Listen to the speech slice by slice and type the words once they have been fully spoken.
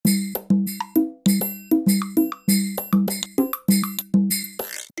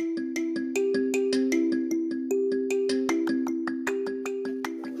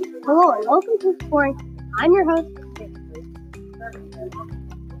welcome to Exploring. I'm your host, Jake.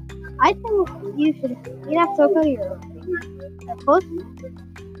 I think you should eat at Soco Euro.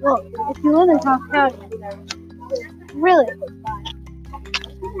 Well, if you live in Top County, it's really close by.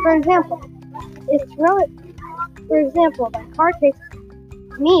 For example, by car takes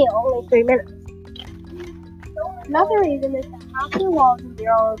me only 3 minutes. Another reason is that half the walls in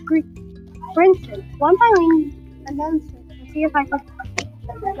here are Greek. For instance, once I lean and then switch to see if I can go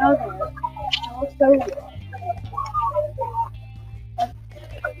there. I will show you.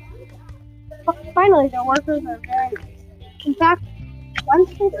 Finally, the workers are very nice. In fact, once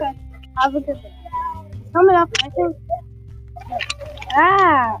they said, have a good day. To sum it up, I think,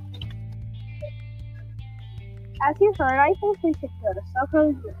 as you heard, I think we should go to Soco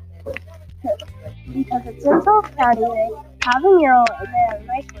because it's in South County. They have a mural and they have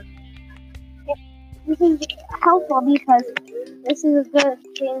nice work. This is helpful because this is a good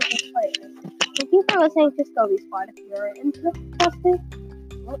thing to play with. Thank you for listening to Scobie Squad. If you're interested,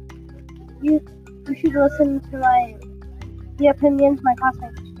 you should listen to the opinions my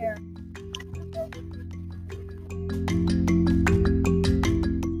classmates share.